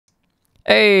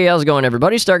Hey, how's it going,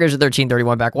 everybody?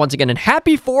 Stargazer1331 back once again, and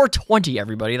happy 420,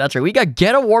 everybody. That's right, we got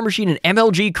Ghetto, War Machine, and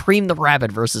MLG Cream the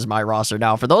Rabbit versus my roster.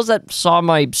 Now, for those that saw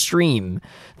my stream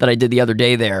that I did the other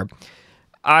day there,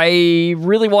 I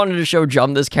really wanted to show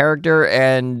Jum this character,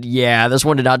 and yeah, this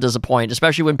one did not disappoint,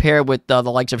 especially when paired with the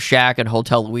likes of Shaq and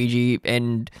Hotel Luigi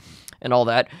and all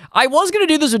that. I was going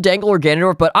to do this with Dangle or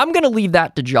Ganondorf, but I'm going to leave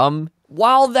that to Jum.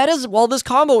 While this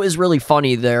combo is really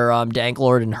funny, there,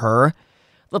 Danglord and her.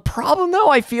 The problem, though,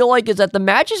 I feel like, is that the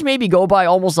matches maybe go by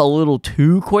almost a little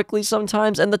too quickly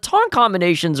sometimes, and the taunt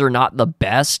combinations are not the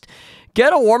best.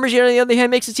 Ghetto War Machine, on the other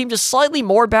hand, makes it seem just slightly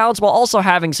more balanced while also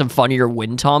having some funnier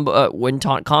win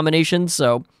taunt combinations,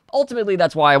 so ultimately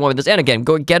that's why I went with this. And again,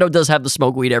 Ghetto does have the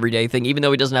smoke weed every day thing, even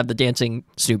though he doesn't have the dancing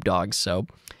Snoop Dogs, so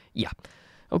yeah.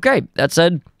 Okay, that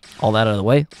said, all that out of the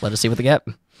way, let us see what they get.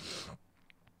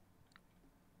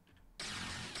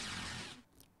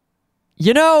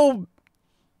 You know,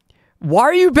 why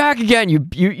are you back again,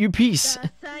 you piece?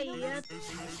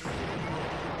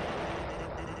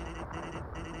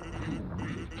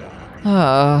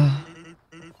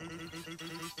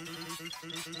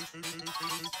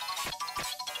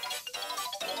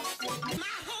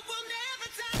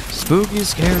 Spooky,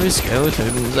 scary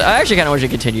skeletons. I actually kind of wish I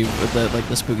continued with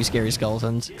the spooky, scary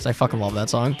skeletons, because I fucking love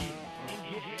that song.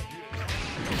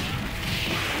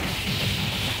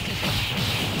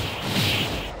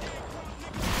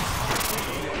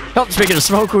 Oh, speaking of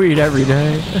smoke weed every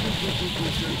day.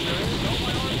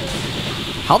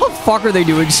 How the fuck are they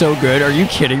doing so good? Are you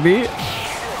kidding me?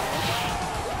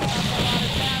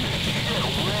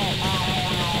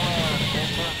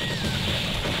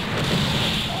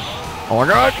 Oh my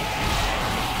god.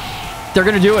 They're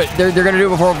gonna do it. They're gonna do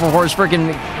it before his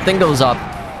freaking thing goes up.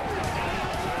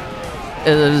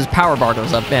 His power bar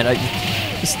goes up. Man,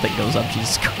 this thing goes up.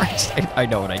 Jesus Christ. I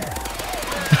know what I do.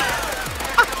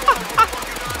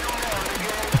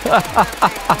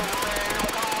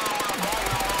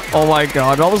 Oh my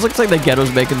god, it almost looks like the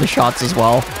Ghetto's making the shots as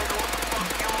well.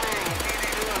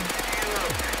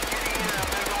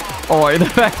 Oh, the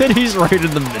fact that he's right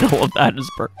in the middle of that is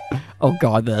oh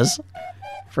god, this.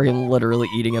 Freaking literally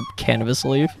eating a cannabis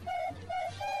leaf.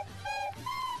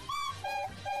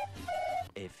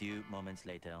 A few moments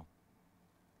later.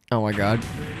 Oh my god.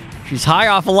 She's high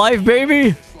off of life,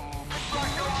 baby!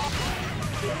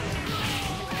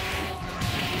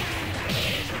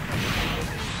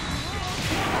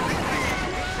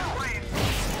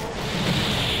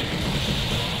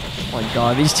 Oh my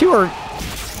god, these two are...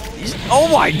 oh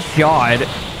my god!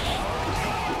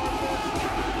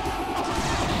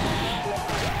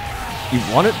 You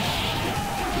want it?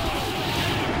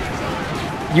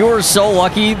 You were so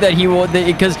lucky that he would...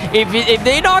 because if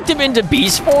they knocked him into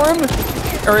beast form,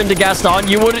 or into Gaston,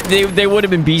 they would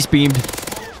have been beast beamed.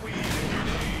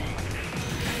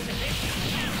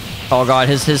 Oh god,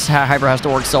 his hyper has to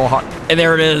work so hard. And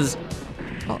there it is.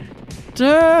 Oh.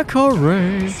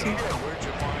 Decorate.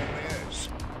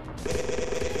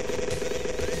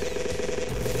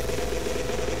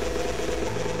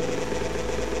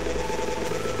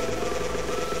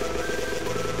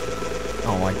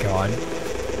 Oh my god.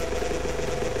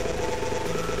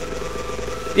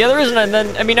 The other reason, and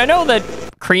then, I mean, I know that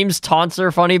Cream's taunts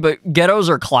are funny, but Ghettos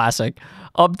are classic.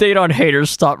 Update on haters,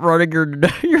 stop running your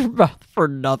mouth for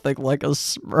nothing like a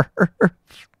smurf.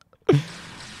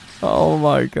 Oh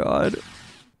my god.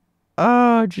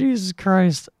 Oh, Jesus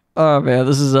Christ. Oh man,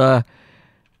 this is,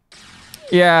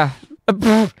 yeah.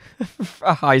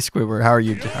 Hi, Squidward, how are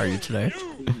you today?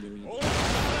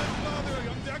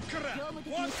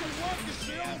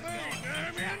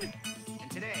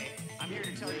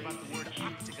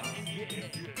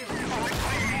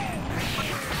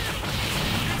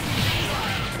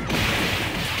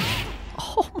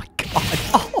 Oh my god.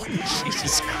 Oh,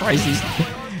 Jesus Christ.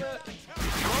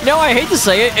 No, I hate to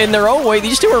say it, in their own way,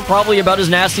 these two are probably about as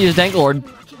nasty as Danglord.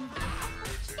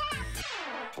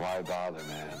 Why bother,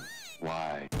 man?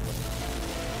 Why?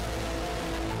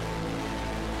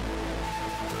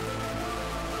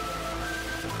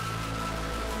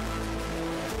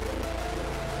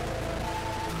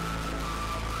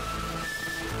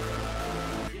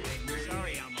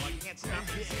 Sorry, Elmo, I can't stop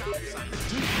this stop sign.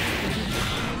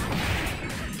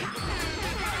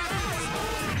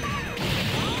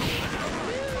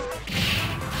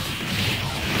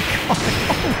 Oh,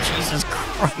 Jesus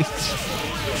Christ.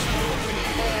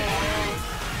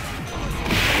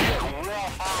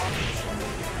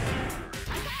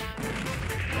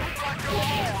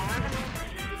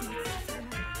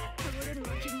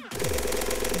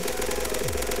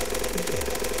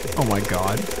 Oh my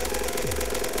god.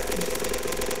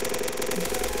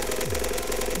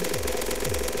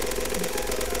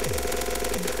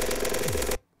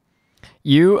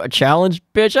 You a challenge,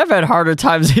 bitch? I've had harder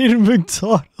times eating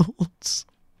McDonald's.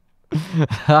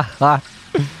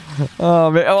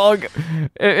 Oh man, well,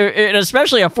 and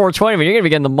especially at 420, when you're gonna be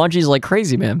getting the munchies like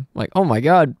crazy, man. Like, oh my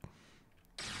god.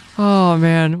 Oh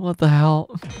man, what the hell?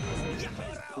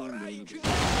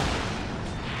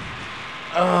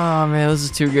 Oh man, this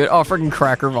is too good. Oh, freaking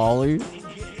cracker volley.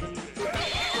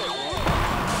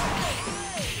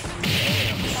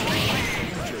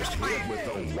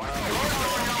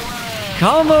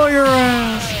 Combo your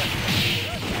ass.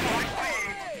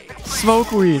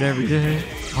 Smoke weed every day.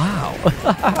 Wow.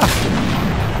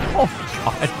 Oh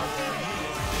god.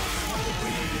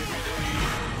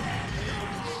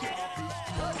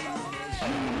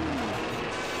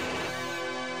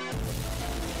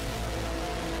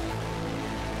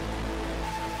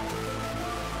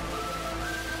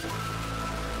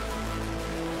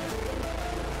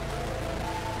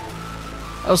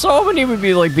 I was so hoping he would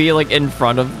be like in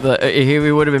front of the. He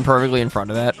would have been perfectly in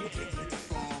front of that.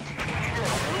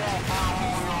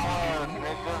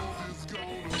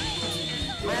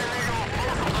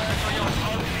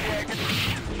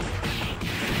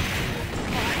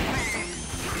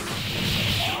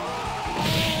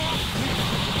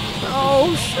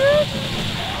 Oh shit!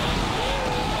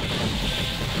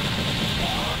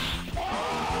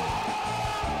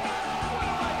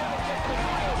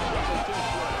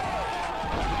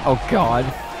 Oh god.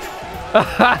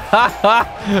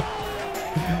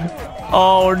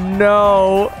 Oh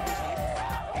no.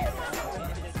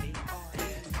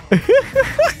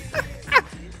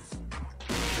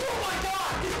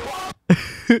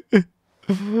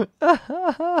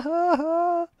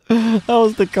 That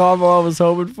was the combo I was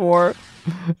hoping for.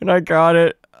 And I got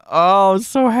it. Oh, I'm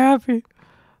so happy.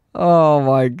 Oh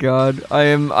my god. I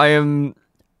am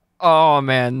oh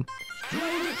man.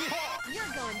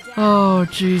 Oh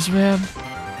jeez, man.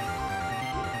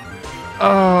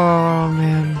 Oh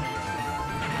man.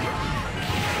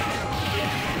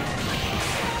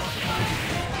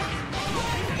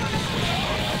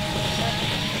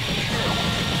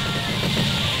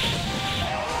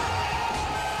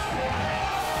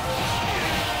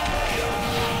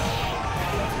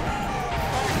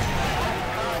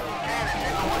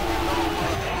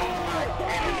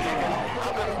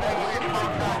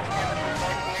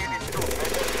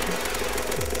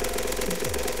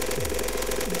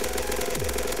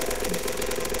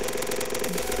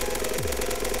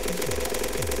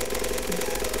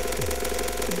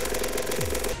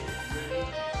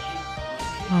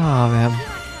 Oh man.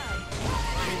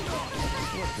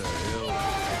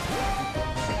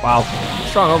 Wow.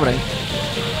 Strong opening.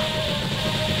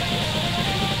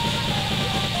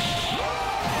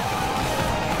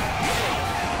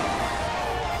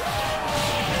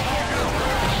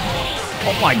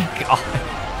 Oh my god.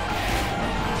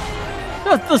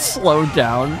 That's the slow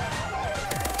down.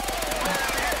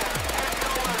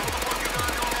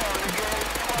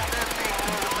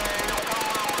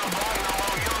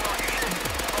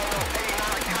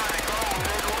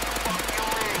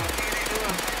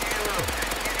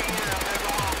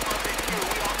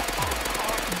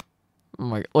 Oh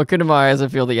my, look into my eyes, I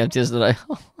feel the emptiness that I...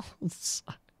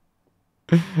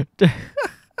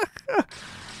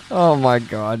 Oh my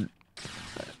god.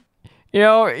 You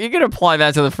know, you can apply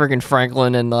that to the freaking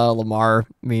Franklin and Lamar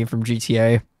meme from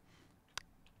GTA.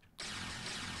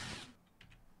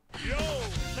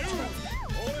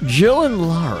 Jill and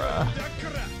Lara.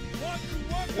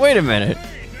 Wait a minute.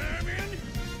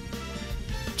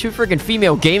 Two freaking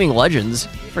female gaming legends.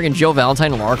 Freaking Jill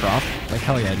Valentine and Lara Croft. Like,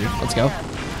 hell yeah, dude. Let's go.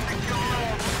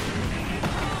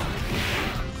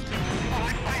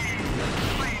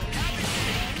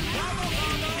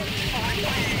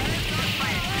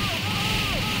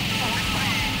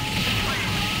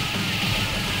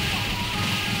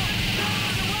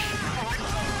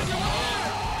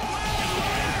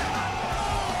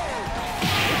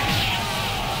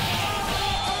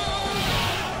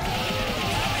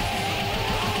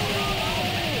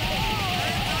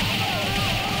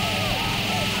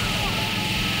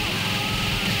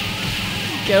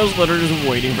 I was literally just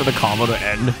waiting for the combo to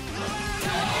end.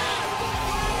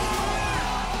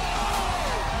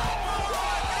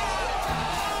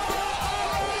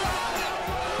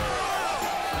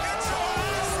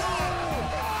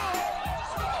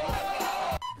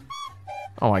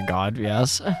 Oh my god,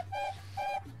 yes. A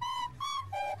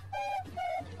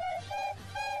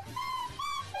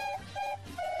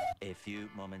few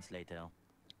moments later.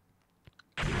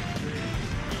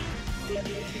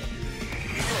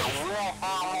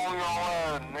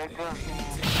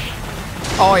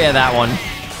 Oh yeah, that one.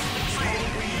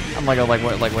 I'm like, wait,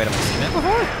 have I seen that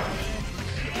before?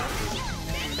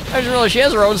 I just realized she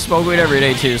has her own smoke weed every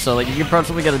day too, so like you can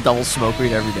probably get a double smoke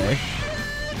weed every day.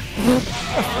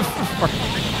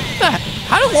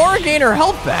 How did Laura gain her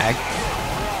health back?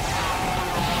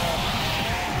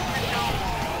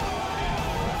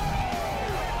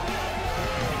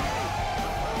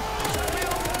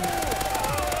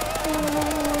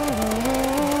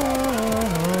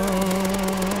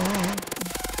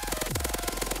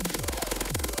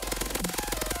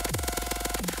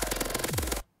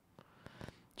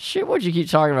 Shit, what'd you keep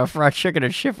talking about? Fried chicken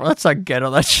and shit? That's not ghetto.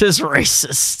 That's just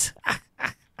racist.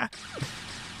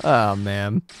 Oh,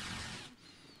 man.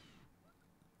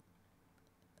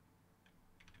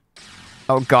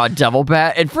 Oh, God, Devil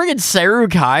Bat. And friggin'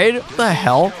 Seru Kaid? What the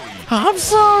hell? I'm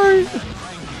sorry.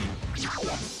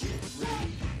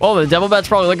 Well, the Devil Bat's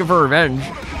probably looking for revenge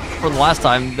for the last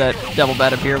time that Devil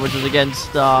Bat appeared, which was against,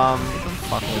 what the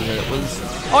fuck was it? It was...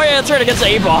 Oh, yeah, that's right, against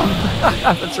the A-Bomb.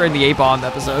 That's right, the A-Bomb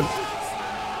episode.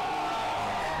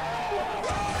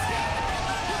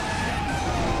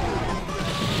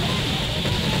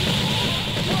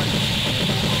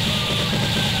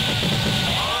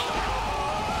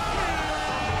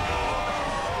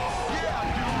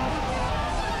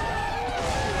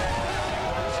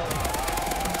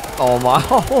 Oh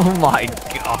my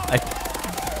god.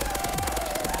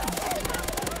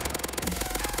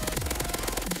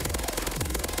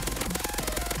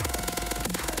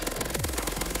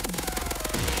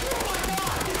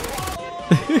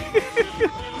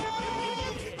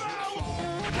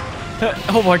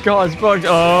 Oh my god, it's bugged.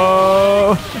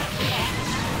 Oh.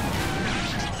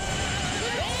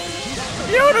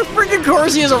 You know what a freaking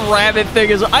course he has a rabbit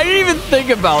thing is? I didn't even think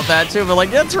about that too, but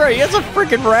like, that's right, he has a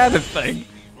freaking rabbit thing.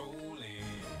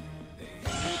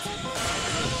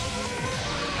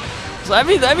 So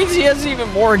that means he has even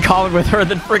more in common with her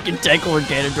than freaking Tenko or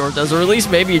Ganondorf does, or at least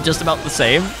maybe just about the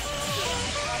same.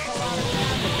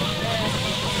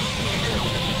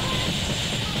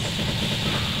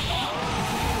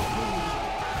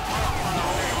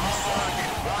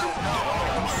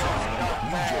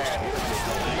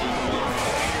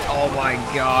 Oh my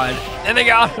god. And they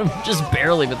got him. Just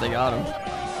barely, but they got him.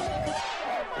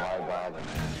 Why bother,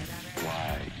 man?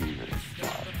 Why even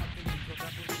bother?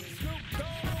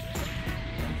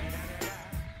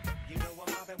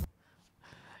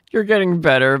 You're getting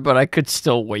better, but I could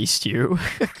still waste you.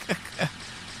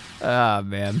 Ah,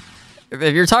 man.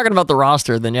 If you're talking about the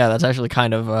roster, then yeah, that's actually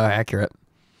kind of accurate.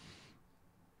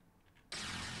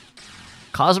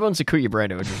 Cosmo and Sakuya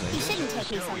Brando, interesting. You shouldn't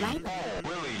take me so lightly.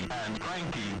 Willie and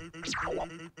Frankie.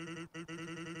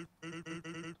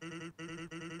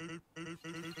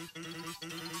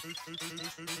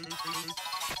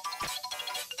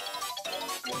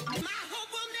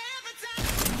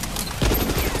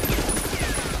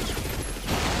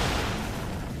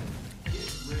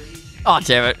 Oh,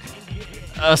 damn it.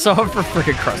 So I'm for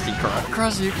freaking Krusty Krab.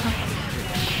 Krusty Krab.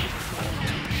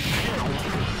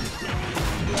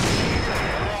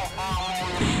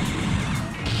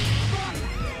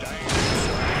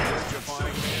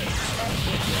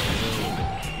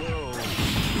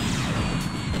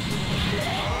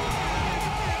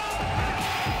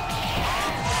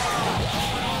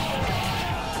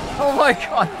 Oh my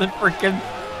god, the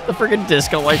freaking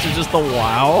disco lights are just the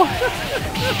wow.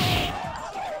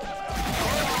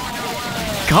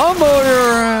 Come on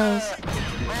your ass.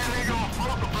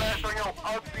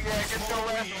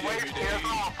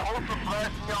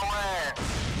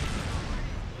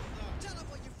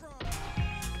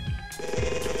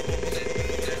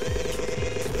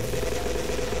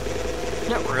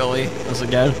 Not really. This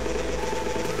again.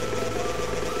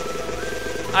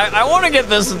 I want to get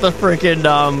this at the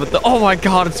freaking with the, oh my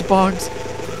god, it's bugs.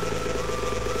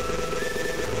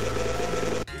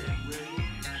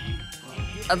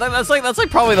 I think that's like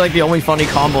probably like the only funny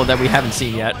combo that we haven't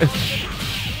seen yet.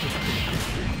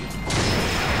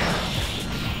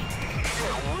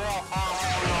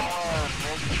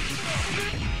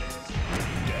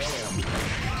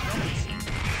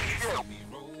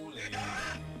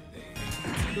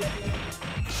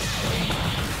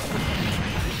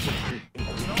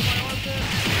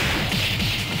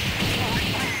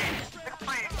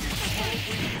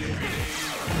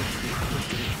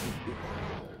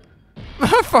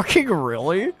 Fucking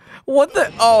really? What the?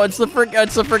 Oh, it's the freaking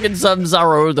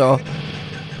Zarudo.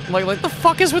 Like the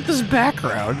fuck is with this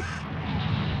background?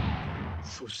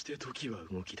 This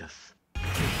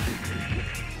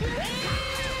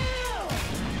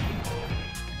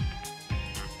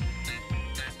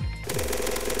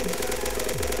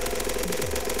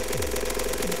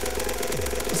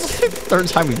is the third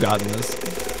time we've gotten this.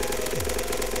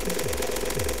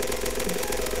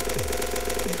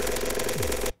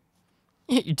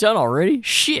 You done already?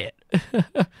 Shit.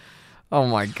 Oh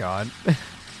my god.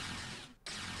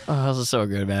 Oh, this is so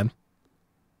good, man.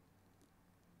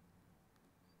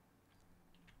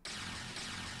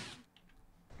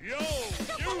 Yo, you!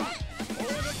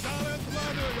 Over the talent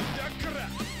ladder with that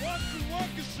crap.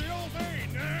 Walk is the old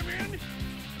man, know what I mean?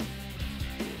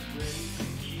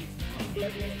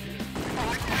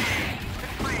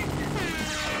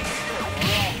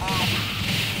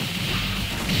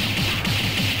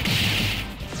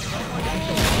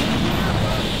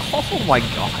 Oh my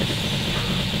god.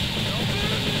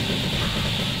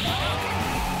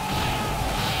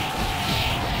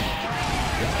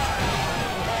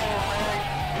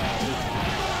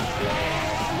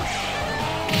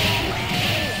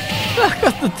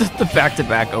 the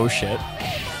back-to-back, oh shit.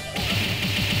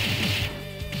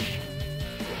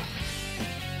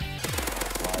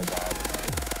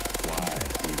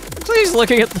 Looks like he's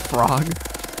looking at the frog.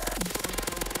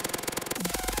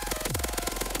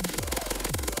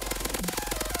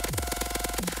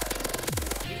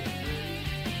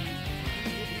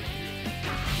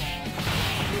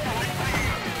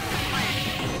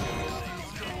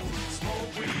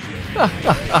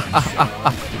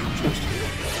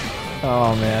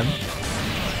 Oh man.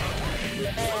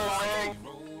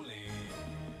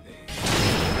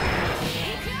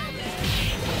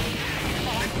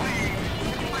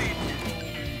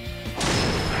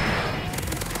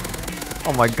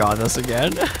 Oh my god, this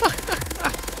again.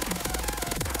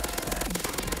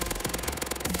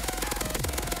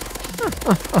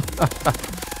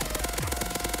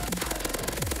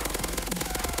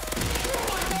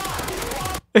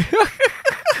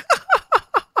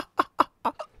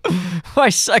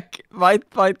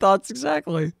 My thoughts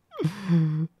exactly.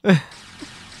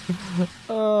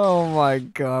 Oh my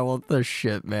god, what the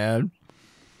shit, man.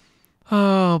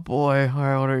 Oh boy.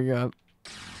 Alright, what do we got?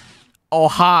 Oh,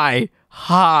 hi.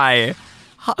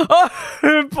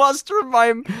 Buster,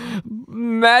 my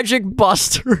magic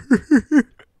buster.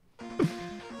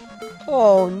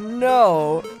 Oh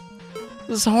no.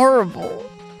 This is horrible.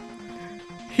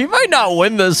 He might not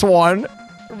win this one.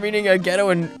 Meaning a Ghetto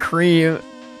and Cream.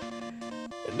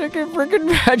 Nigga, freaking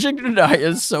Magic tonight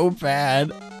is so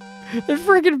bad. And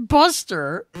freaking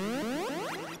Buster.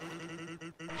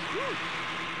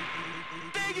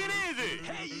 Take it easy!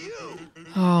 Hey, you!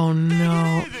 Oh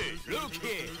no. Look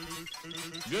here.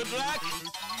 Good luck.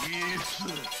 Yes.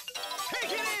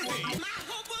 Take it easy!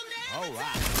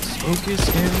 Alright. Focus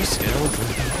and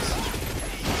skeletons.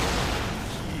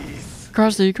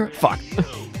 Cross the fuck.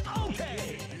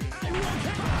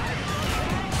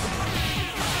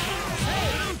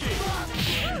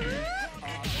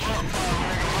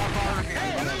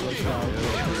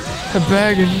 A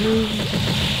bag and move.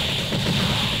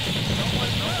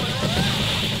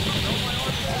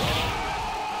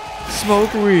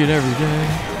 Smoke weed every day.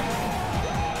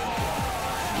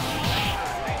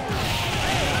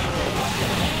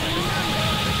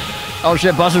 Oh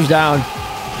shit, Buster's down.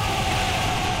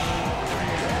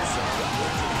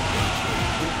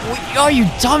 Oh, you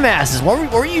dumbasses.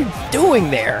 What were you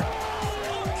doing there?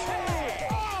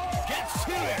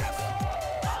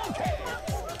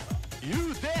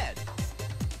 You dead.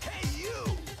 Hey,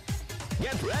 you!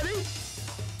 Get ready?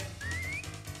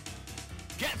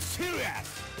 Get serious!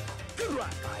 Good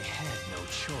luck. I had no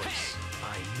choice.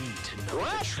 I need to know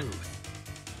the truth.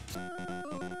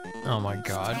 Oh my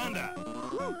god. Stand up.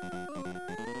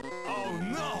 Oh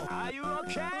no! Are you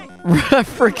okay?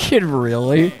 Freaking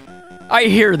really? I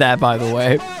hear that, by the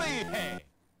way.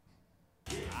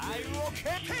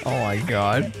 Oh my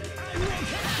god.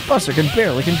 Buster can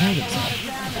barely contain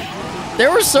himself. They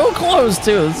were so close,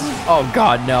 too. This is, oh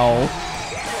god, no.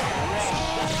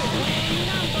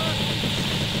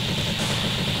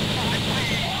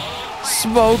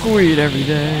 Smoke weed every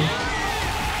day.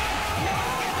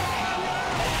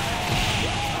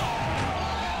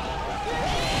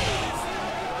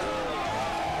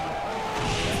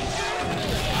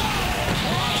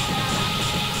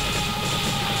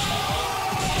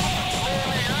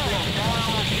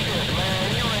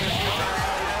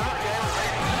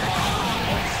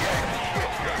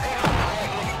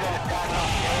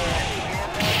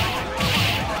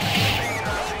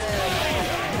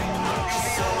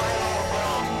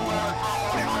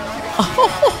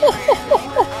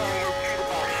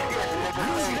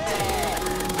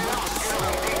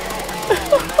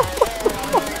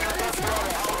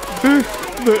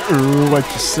 What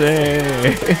you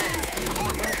say?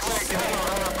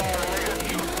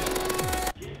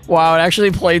 Wow, it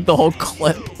actually played the whole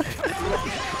clip.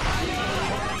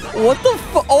 What the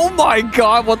fu- oh my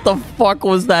god, what the fuck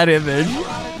was that image?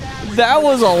 That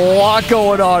was a lot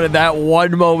going on in that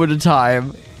one moment of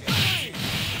time.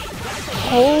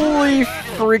 Holy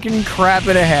freaking crap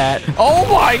in a hat. Oh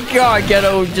my god,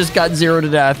 Ghetto just got 0 to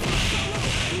death.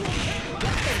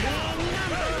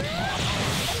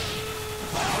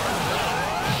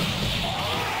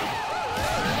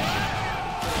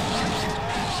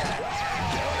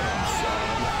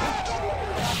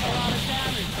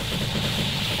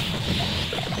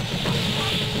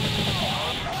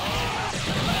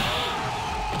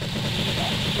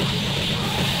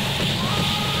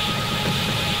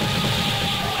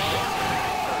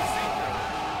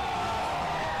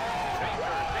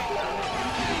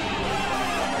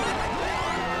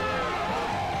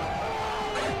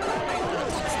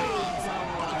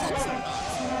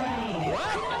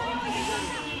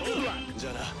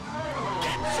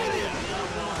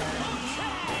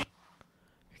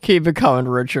 Keep it coming,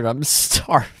 Richard. I'm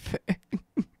starving.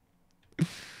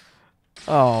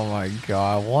 Oh my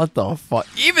god, what the fuck?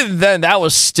 Even then, that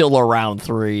was still around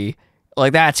 3.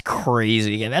 Like, that's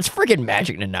crazy. And that's freaking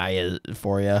Magic Nanaya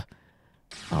for you.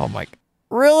 Oh my...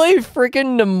 Really?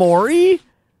 Freaking Namori?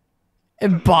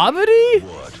 And Babidi?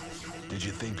 What? Did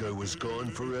you think I was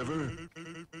gone forever?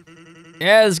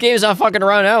 Yeah, this game's not fucking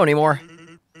around now anymore.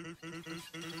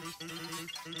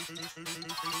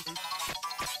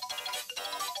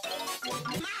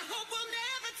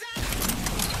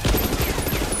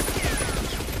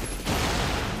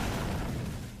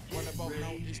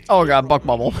 Oh god, Buck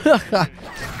Bubble. Fucking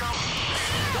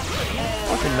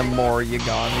Namor, you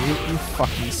got me. You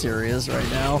fucking serious right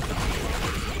now?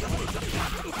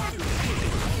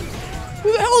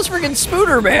 Who the hell is freaking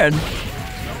Spooner, man?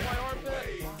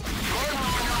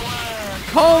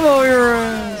 Combo your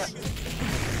ass.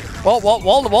 Well,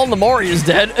 Namori is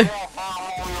dead.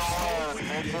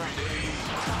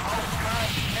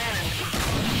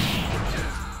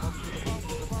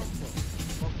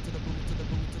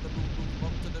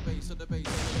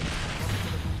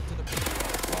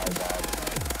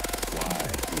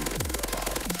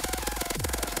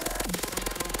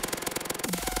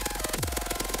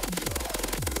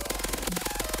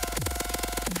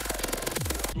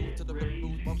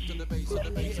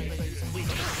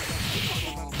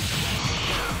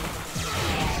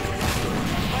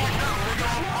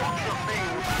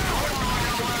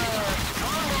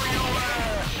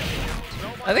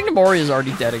 I think Namori is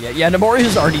already dead again. Yeah, Namori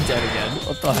is already dead again.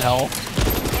 What the hell?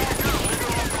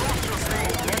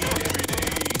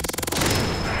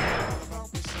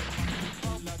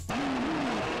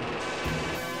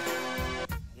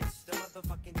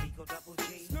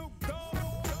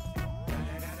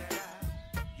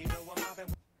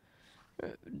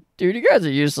 Dude, you guys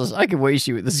are useless. I can waste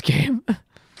you with this game.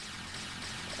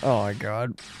 Oh my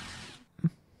god.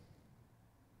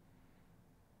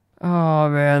 Oh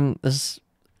man, this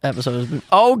episode has been...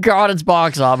 Oh god, it's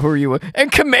Box Op. Who are you?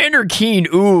 And Commander Keen.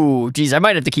 Ooh, geez, I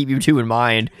might have to keep you two in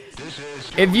mind.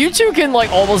 If you two can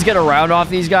like almost get a round off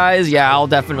these guys, yeah, I'll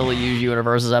definitely use you in a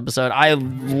versus episode. I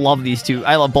love these two.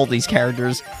 I love both these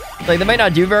characters. Like, they might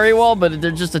not do very well, but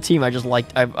they're just a team I just like.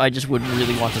 I just would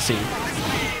really want to see.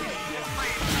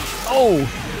 Oh!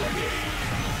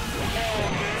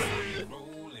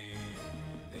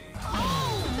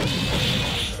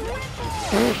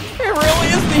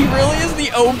 It really is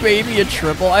the oh baby a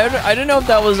triple. I didn't know if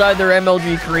that was either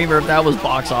MLG Cream or if that was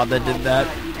Box Op that did that.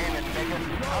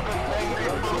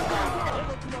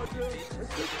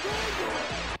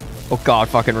 Oh god,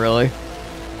 fucking really?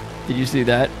 Did you see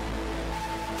that?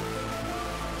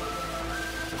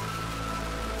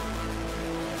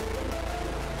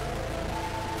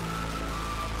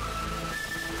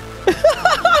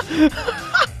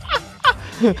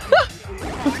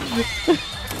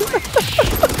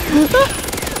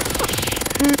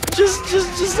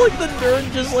 just like the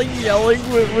nerd just like yelling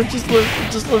with just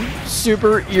the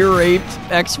super ear-raped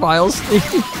X-Files theme.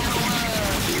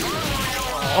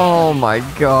 Oh my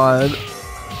god.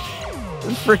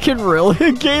 Freaking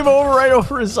really? Game over right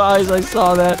over his eyes. I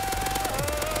saw that.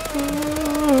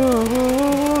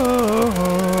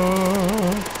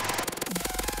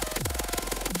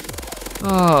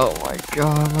 Oh my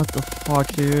god, what the fuck,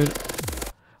 dude?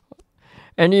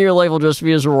 End of your life will just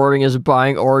be as rewarding as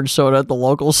buying orange soda at the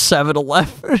local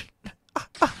 7-Eleven.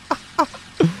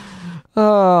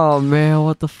 Oh man,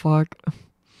 what the fuck?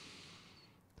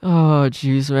 Oh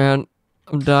jeez, man.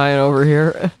 I'm dying over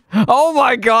here. Oh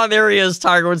my god, there he is,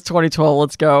 Tiger Woods 2012,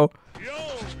 let's go.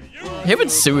 Him and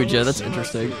Suija, that's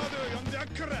interesting.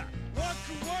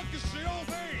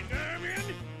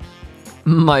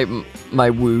 My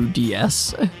Woo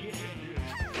DS.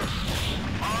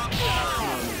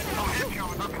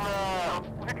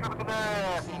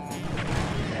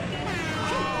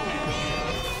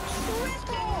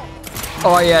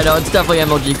 Oh yeah, no, it's definitely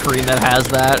MLG Cream that has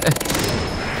that.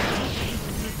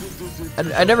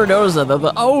 I never noticed that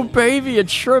though. Oh baby, a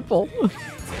triple.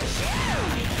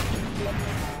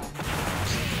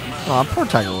 Aw, poor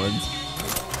Tiger Woods.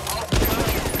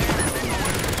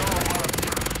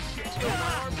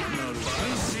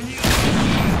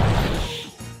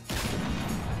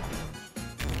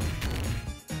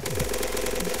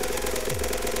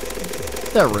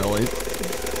 That really?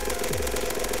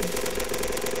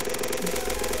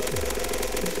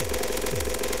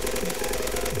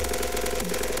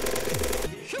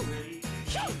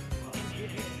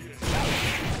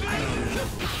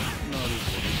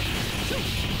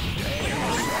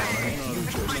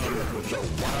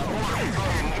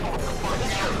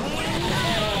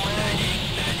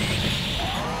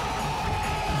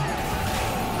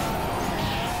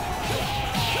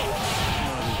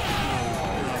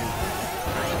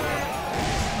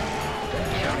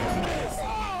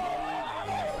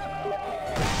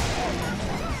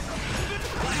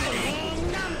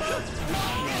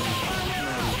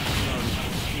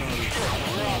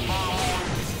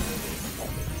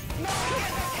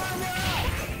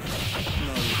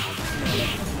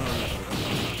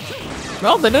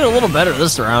 Well, they did a little better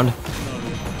this round.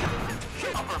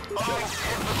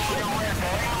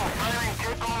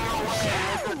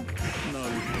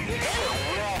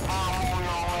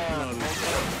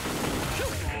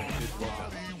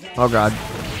 Oh god.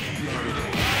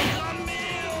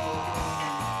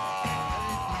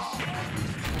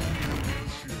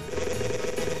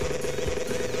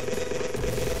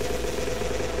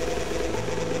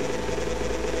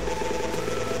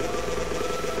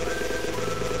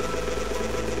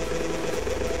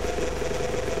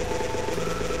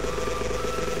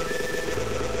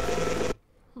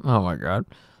 Oh my god.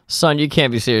 Son, you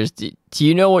can't be serious. Do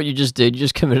you know what you just did? You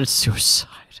just committed suicide.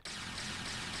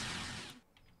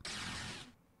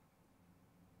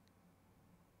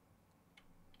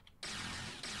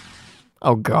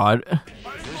 Oh god.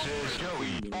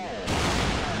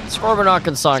 Scorponok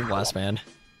and Sonic Blast, man.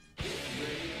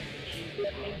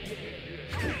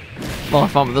 Well, I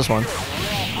fun with this one.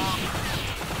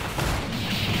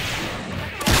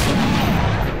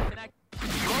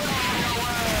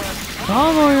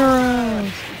 Combo your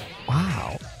ass!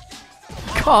 Wow.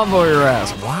 Combo your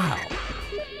ass, wow.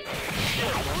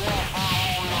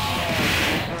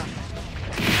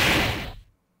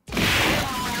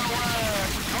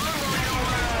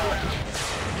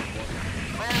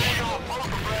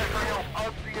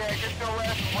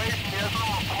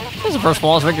 This is the first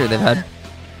flawless victory they've had.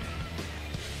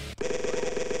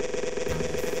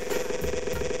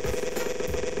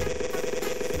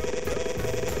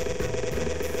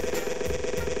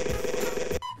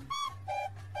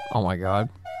 Oh my god.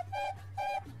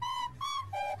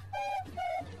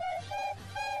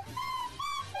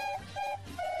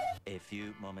 A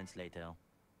few moments later.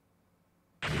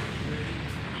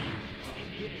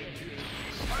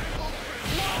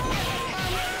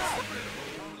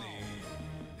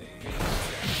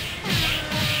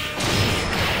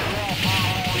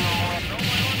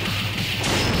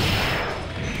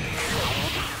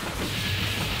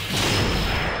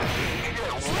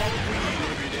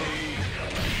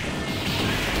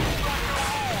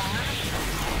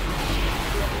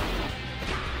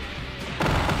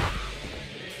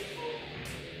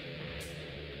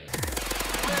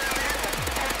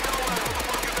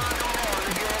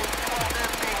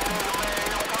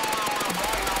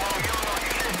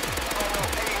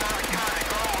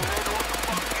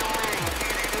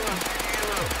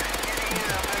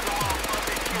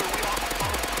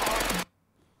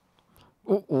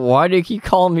 Why do you keep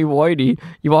calling me Whitey?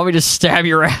 You want me to stab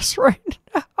your ass right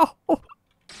now?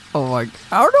 Oh my...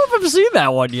 I don't know if I've seen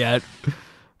that one yet.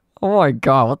 Oh my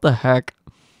god, what the heck?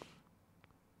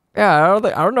 Yeah, I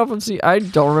don't know if I've seen... I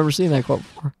don't remember seeing that quote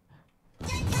before.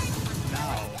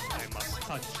 Now I must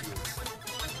touch you.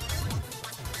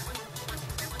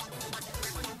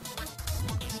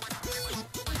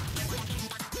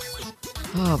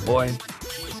 Oh boy.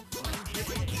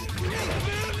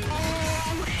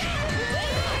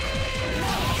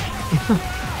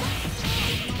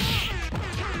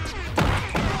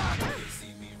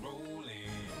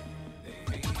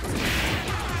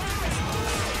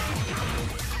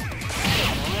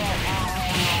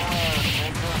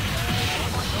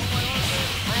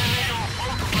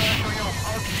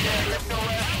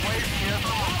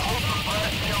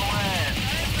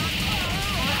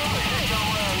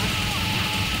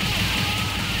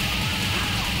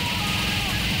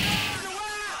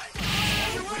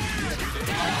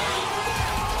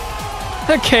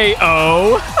 The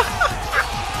KO.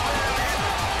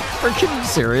 Freaking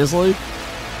seriously?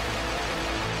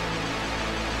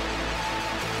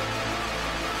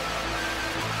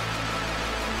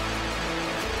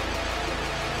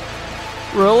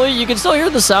 Really? You can still hear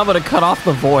the sound, but it cut off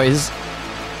the voice.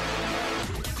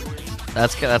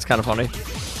 That's kind of funny.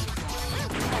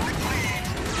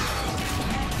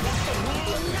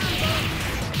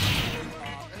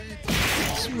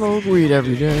 Smoke weed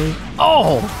every day.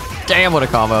 Oh! Damn, what a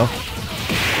combo.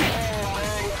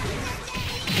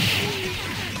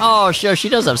 Oh, sure, she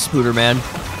does have Spooter, man.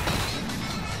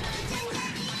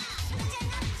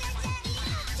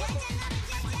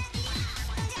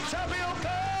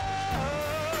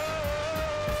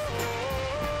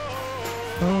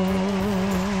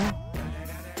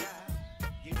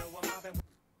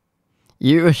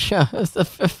 You it's the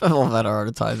fifth level that are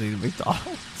advertising the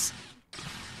McDonald's.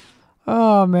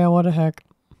 Oh man, what the heck.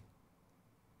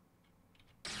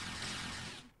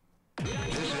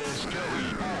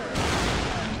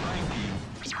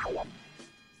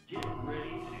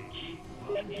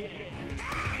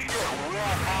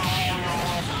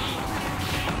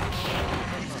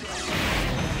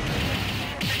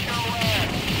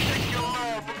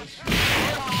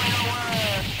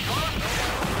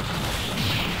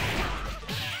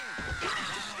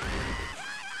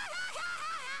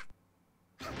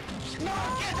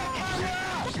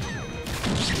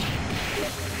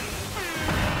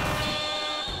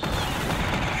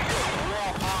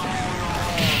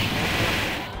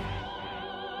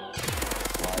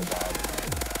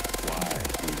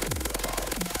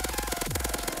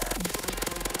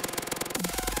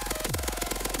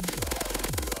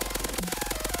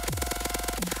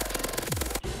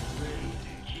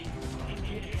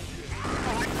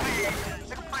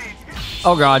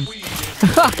 Oh god.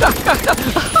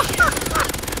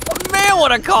 Man,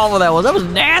 what a combo that was. That was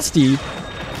nasty.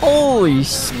 Holy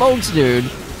smokes, dude.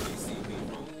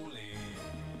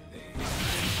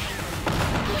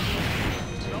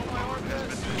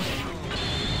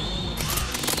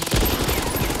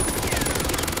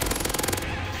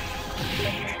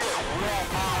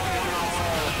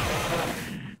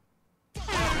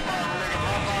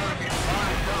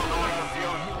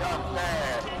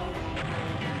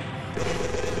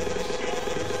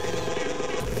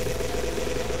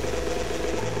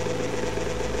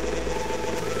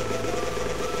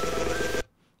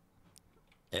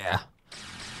 Yeah.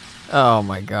 Oh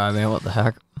my god, man, what the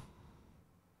heck?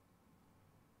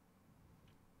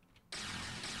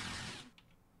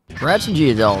 Rats and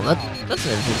Giadel, that's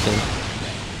an interesting.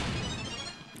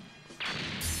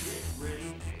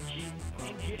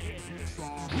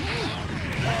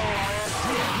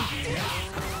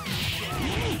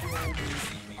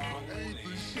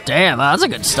 Damn, that's a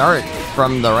good start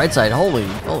from the right side.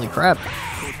 Holy crap.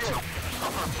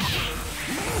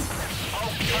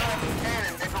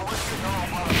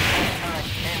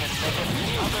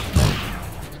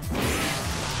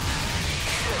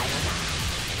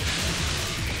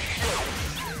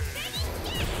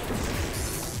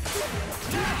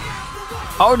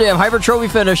 Oh damn, hypertrophy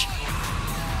finish.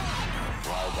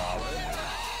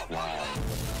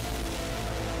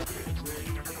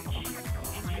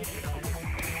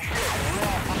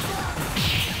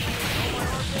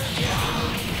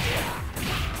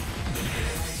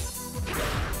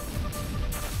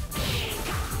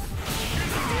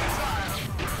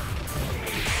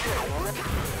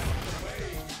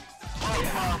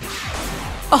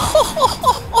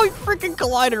 Oh, he freaking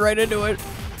collided right into it.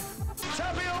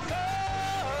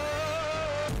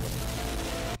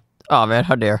 Oh man,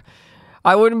 how dare!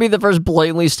 I wouldn't be the first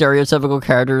blatantly stereotypical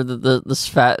character that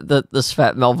this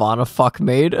fat Melvana fuck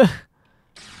made.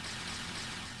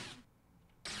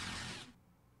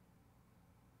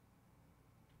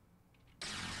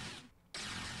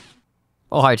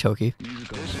 Oh hi Toki.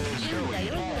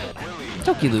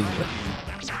 Toki Lou.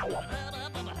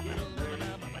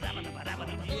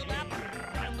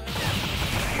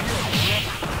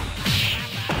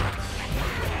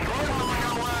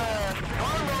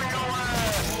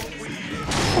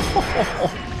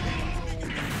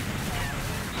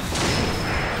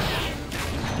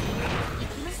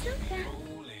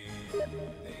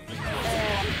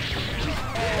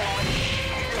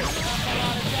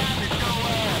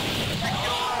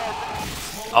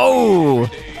 Oh!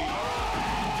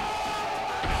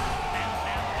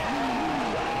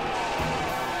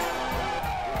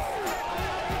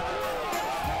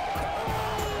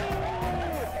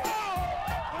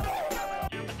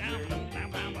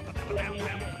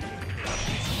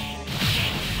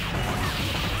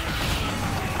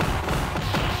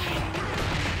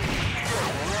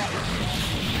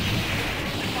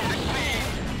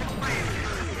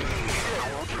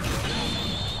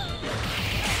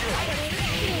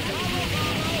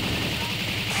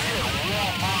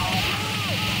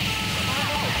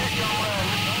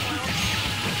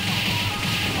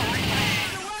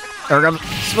 Or I'm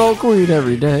smoke weed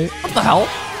every day. What the hell?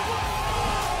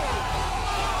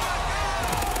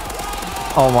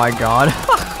 Oh my god.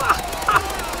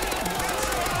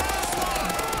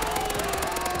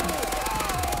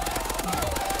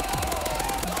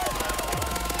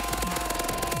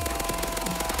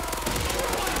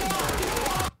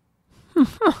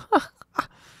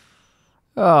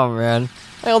 Oh man.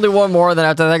 I'll do one more, then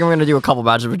after that, I think I'm gonna do a couple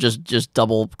matches with just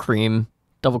double cream.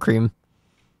 Double cream.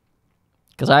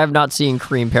 Because I have not seen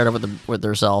cream paired up with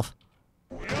herself.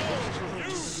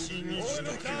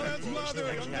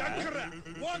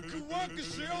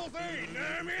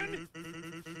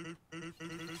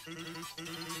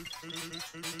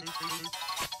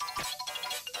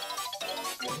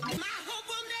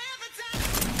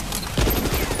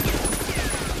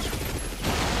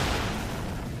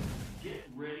 Get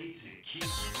ready to keep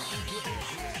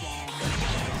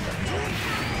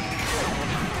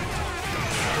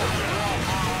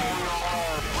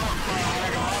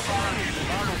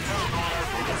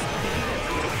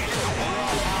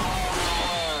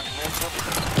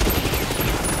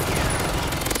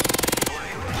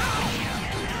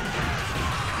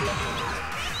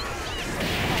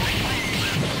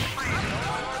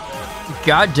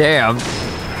God damn.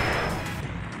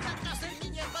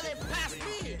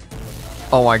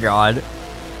 Oh my god.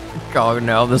 Oh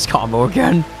no, this combo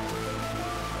again.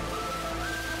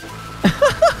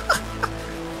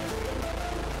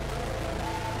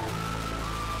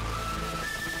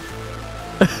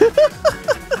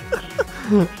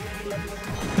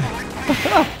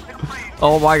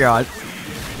 Oh my god.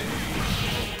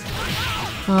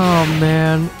 Oh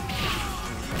man.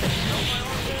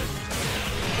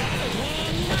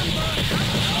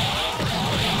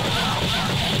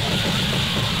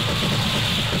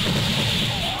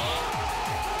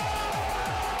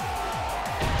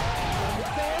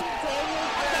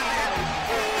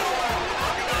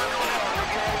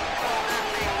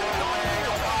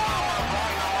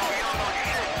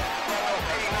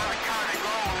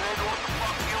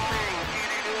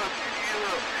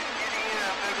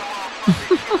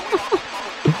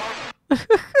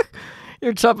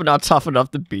 You're not tough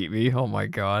enough to beat me. Oh my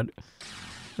god.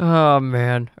 Oh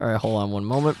man. Alright, hold on one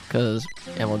moment, because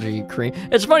MLG Cream.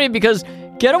 It's funny because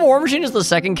Ghetto War Machine is the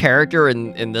second character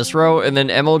in this row, and then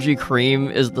MLG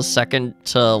Cream is the second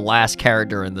to last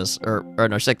character in this, or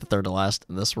no, she's like the third to last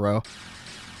in this row.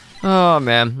 Oh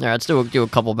man. Alright, let's do a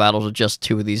couple battles with just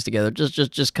two of these together,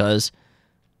 just cause.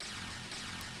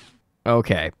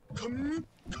 Okay.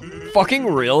 Fucking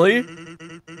really?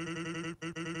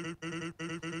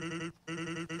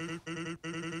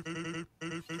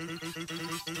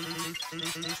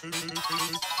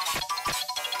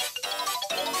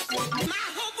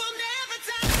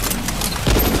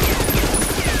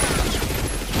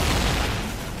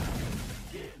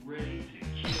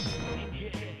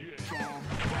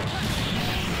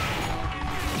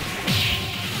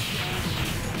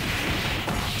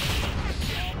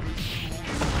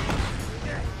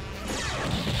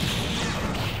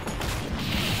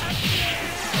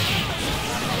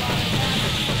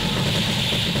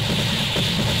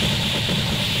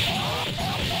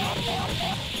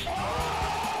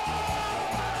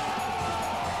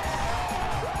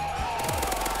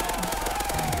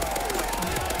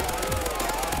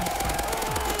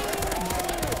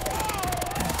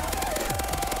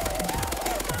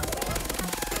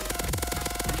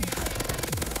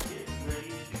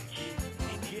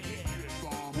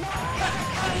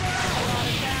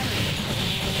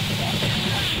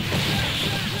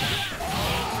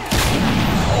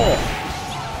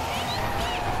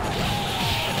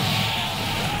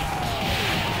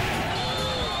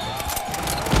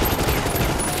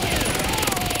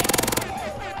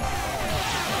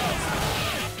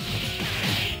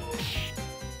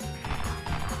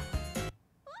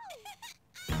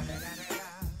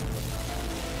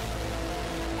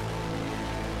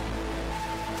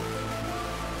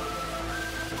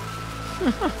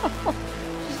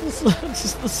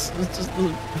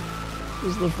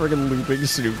 just the friggin' looping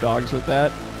Snoop Dogs with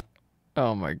that.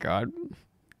 Oh my god.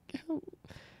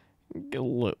 Get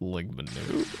Ling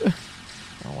Manute.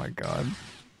 Oh my god.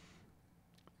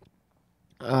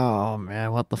 Oh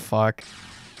man, what the fuck?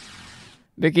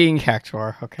 Mickey and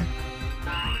Cactuar, okay.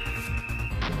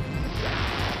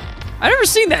 I never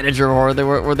seen that intro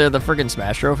before. Were they the friggin'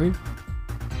 Smash Trophy?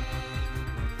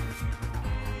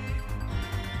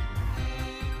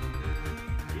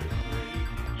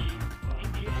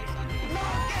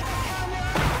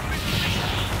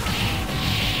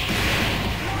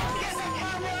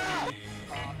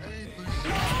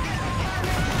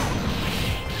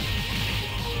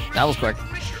 That was quick.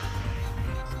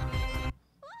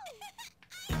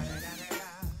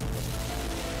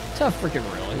 not freaking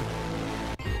really.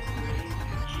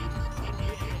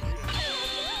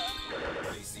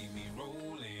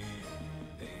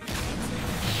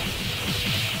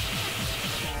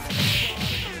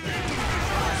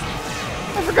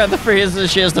 I forgot the phrase that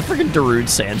she has the freaking Darude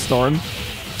Sandstorm.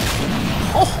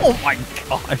 Oh my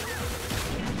god.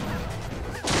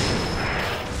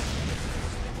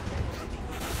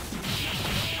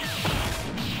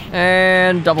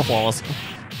 And double flawless.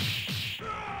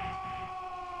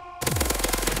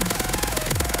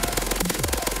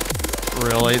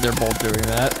 Really? They're both doing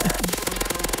that?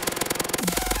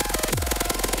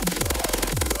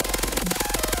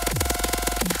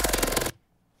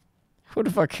 Who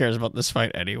the fuck cares about this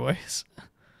fight anyways?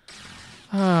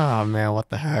 Oh man, what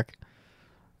the heck?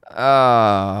 You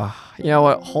know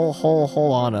what? Hold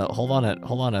on a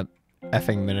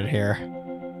effing minute here.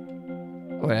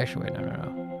 Wait, actually, wait,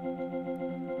 no.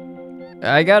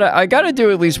 I gotta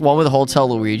do at least one with Hotel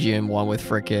Luigi and one with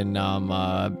frickin'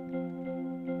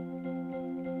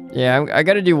 yeah, I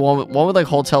gotta do one with like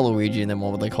Hotel Luigi and then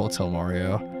one with like Hotel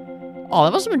Mario. Oh,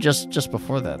 that must have been just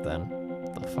before that then.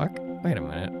 What the fuck? Wait a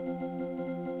minute.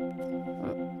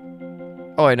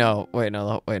 Oh wait, no.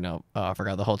 Oh, I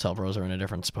forgot the Hotel Bros are in a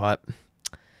different spot.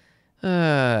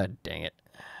 Dang it.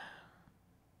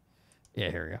 Yeah,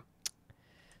 here we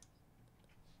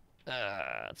go.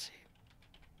 Let's see.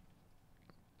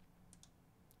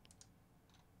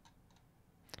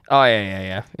 Oh,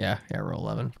 yeah, row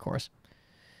 11, of course.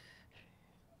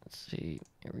 Let's see,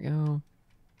 here we go.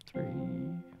 3,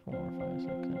 4, 5,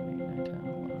 6, 7, 8, 9, 10,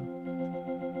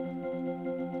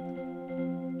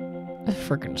 11. That's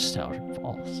freaking nostalgic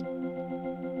balls.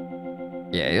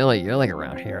 Yeah, you're like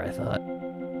around here, I thought.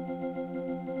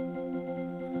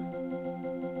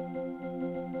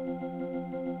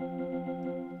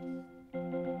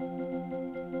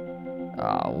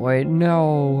 Oh, wait,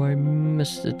 no, I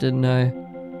missed it, didn't I?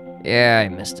 Yeah, I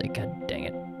missed it. God dang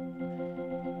it.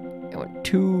 I went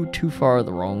too far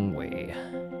the wrong way.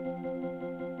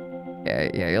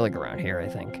 Yeah, you're like around here, I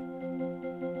think.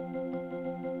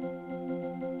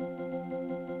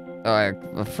 Oh, I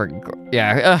freaking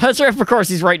yeah. That's right. Of course,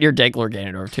 he's right near Dankler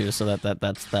Ganondorf too, so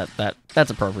that's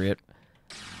appropriate.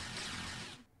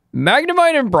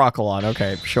 Magnemite and Broccolon.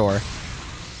 Okay, sure.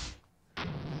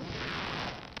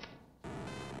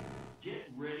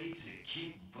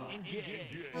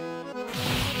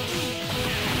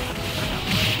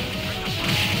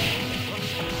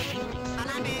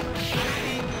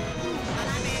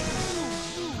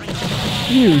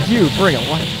 You bring it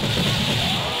light.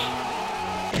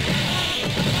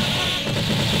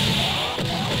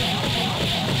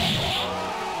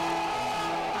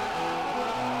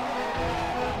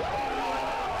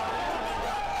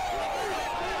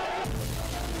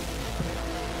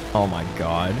 Oh my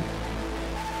god.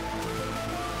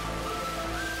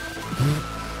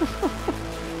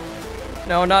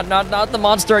 No, not the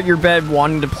monster at your bed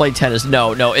wanting to play tennis.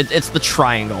 No, it's the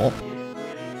triangle.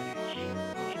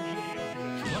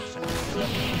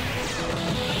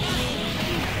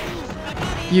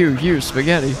 You,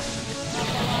 spaghetti.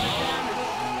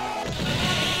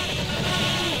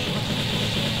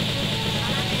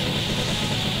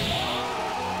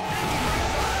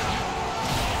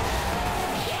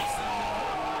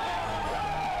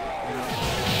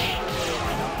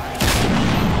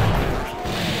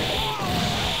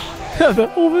 They're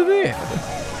over there.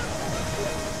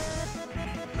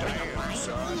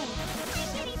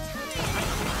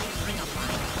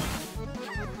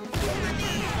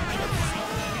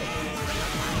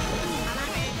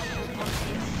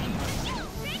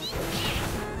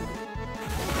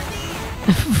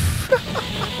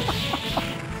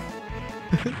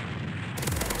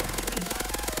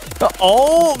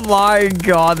 Oh my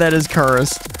god, that is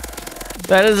cursed.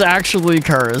 That is actually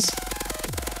cursed.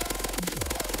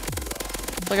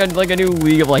 Like a new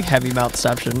league of like heavy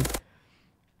mountception.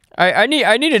 I need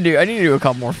to do a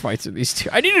couple more fights with these two.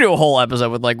 I need to do a whole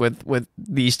episode with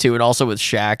these two and also with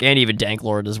Shaq and even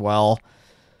Danklord as well.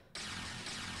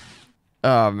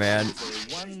 Oh man.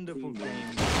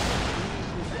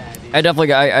 I definitely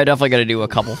got to do a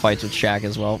couple fights with Shaq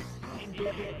as well.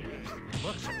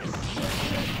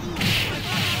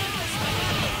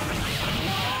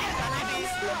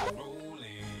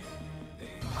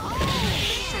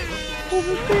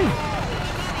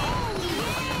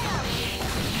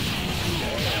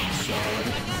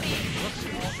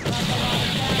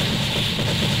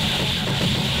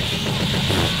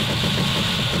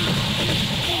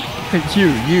 You.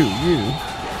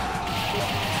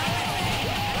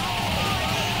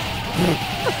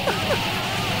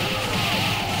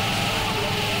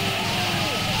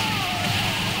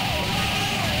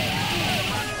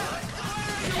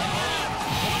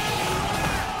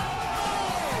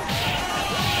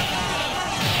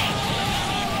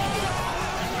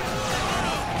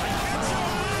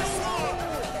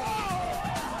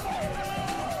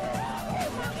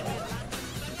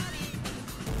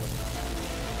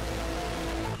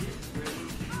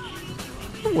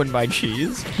 Wouldn't mind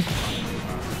cheese.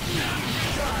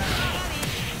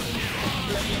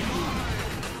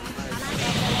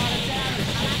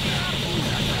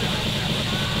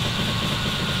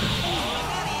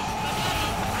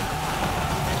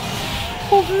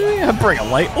 Over there. Bring a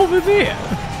light over there.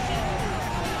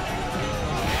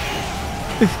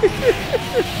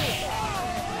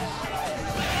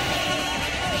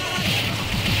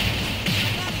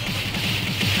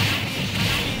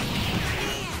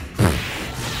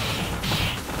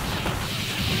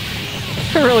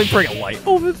 Really bring a light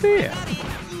over there.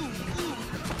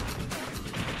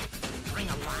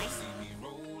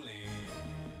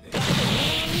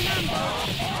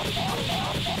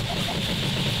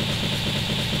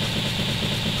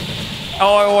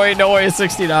 Oh wait, no way, it's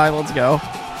 69. Let's go.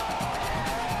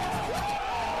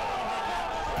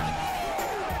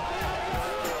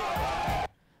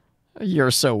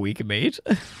 You're so weak, mate.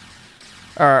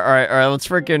 All right. Let's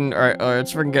freaking,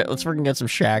 let's freaking get some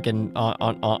Shaq and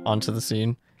onto the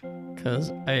scene,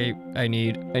 cause I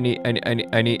need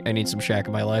some Shaq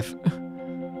in my life.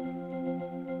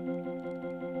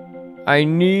 I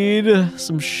need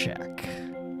some Shaq.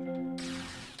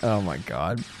 Oh my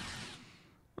god.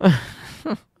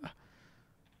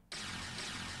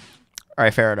 All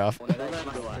right, fair enough.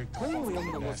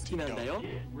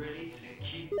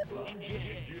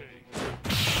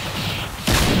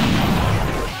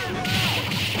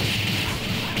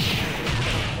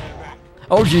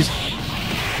 Oh jeez.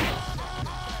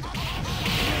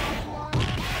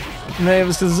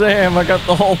 Name's Shazam. I got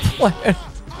the whole plan.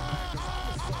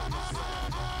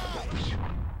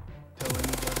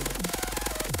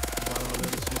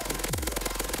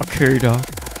 Okay, dog.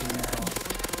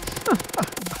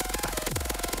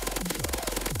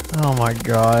 Oh my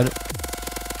god.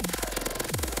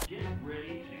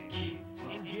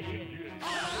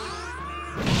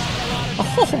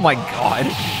 Oh my god.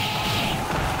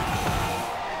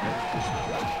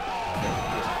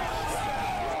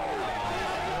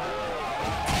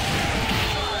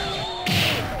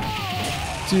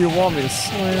 Do you want me to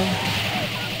slam?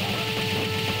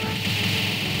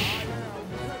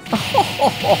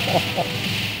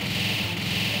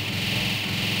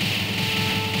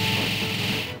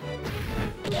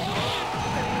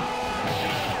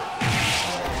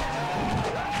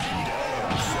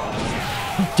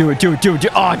 Do it.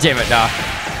 Oh, damn it, nah.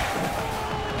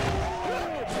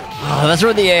 Oh, that's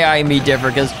where the AI and me differ,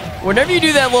 because whenever you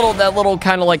do that little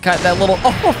kind of like, that little,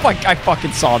 oh my, I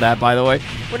fucking saw that, by the way.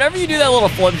 Whenever you do that little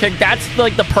flip kick, that's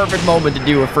like the perfect moment to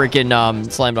do a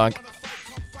freaking slam dunk.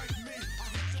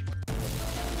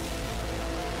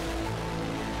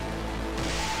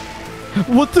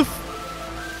 What the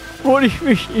what do you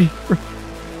mean?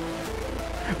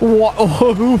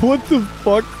 What the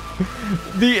fuck?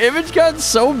 The image got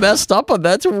so messed up on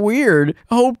that's weird.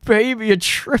 Oh baby, a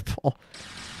triple.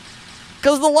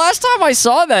 Because the last time I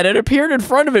saw that, it appeared in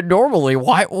front of it normally.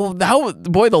 Why? Well,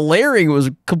 boy, the layering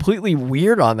was completely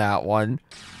weird on that one.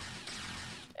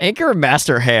 Anchor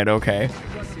master hand, okay.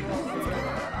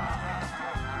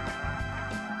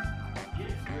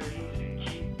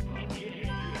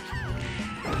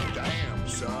 Damn,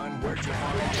 son, where'd you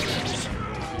find this?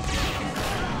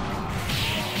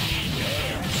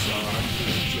 Damn, son,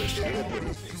 just hit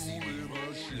me.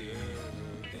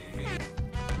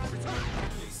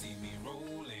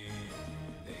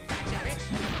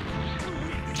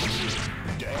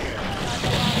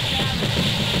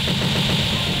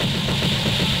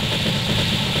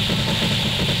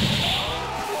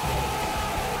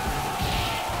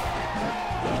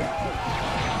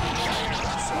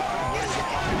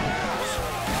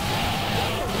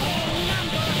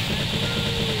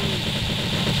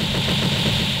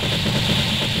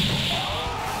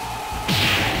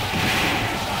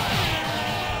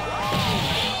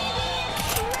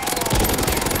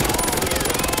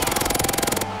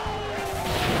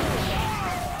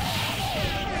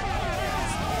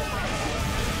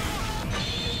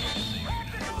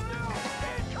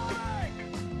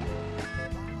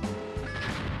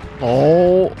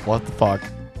 Oh, what the fuck?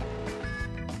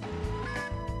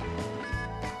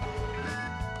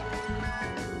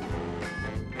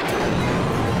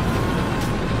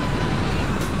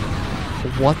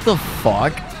 What the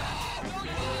fuck?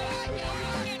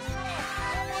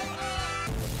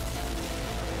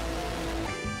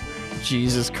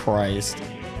 Jesus Christ.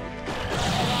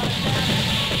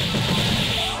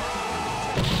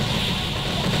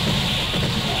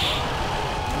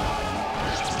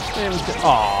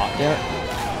 Aw, damn it.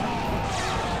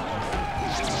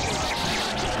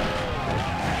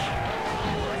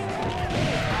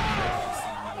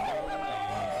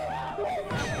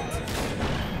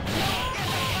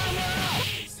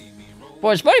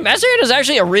 Boy, it's funny. Master Hand is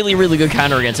actually a really, really good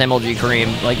counter against MLG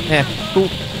Kareem. Like,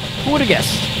 who would have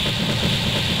guessed?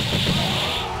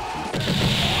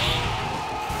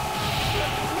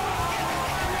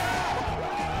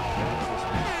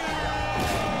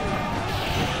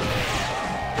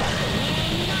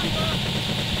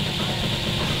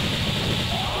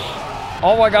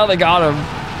 Oh my god, they got him.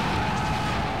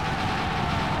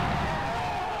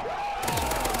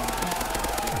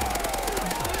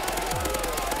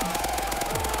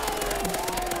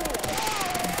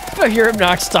 If I hear him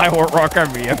knock Skyward Rock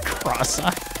on me, I'm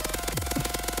cross-eyed.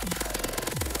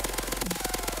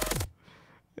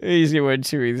 He's gonna win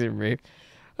too easy for me.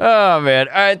 Oh, man.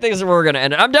 All right, things are where we're going to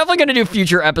end it. I'm definitely going to do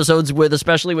future episodes with,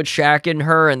 especially with Shaq and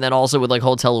her, and then also with, like,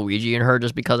 Hotel Luigi and her,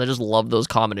 just because I just love those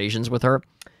combinations with her.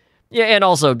 Yeah, and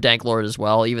also Dank Lord as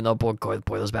well, even though, boy,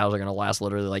 those battles are going to last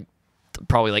literally, like,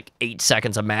 probably, like, 8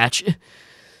 seconds a match.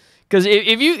 Because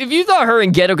if you thought her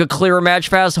and Ghetto could clear a match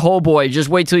fast, oh, boy, just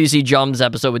wait till you see Jum's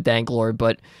episode with Dank Lord.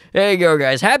 But there you go,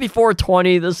 guys. Happy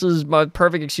 420. This is my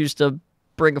perfect excuse to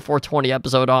bring a 420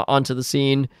 episode onto the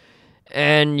scene.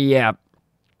 And, yeah.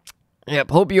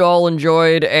 Yep, hope you all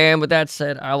enjoyed, and with that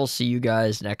said, I will see you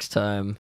guys next time.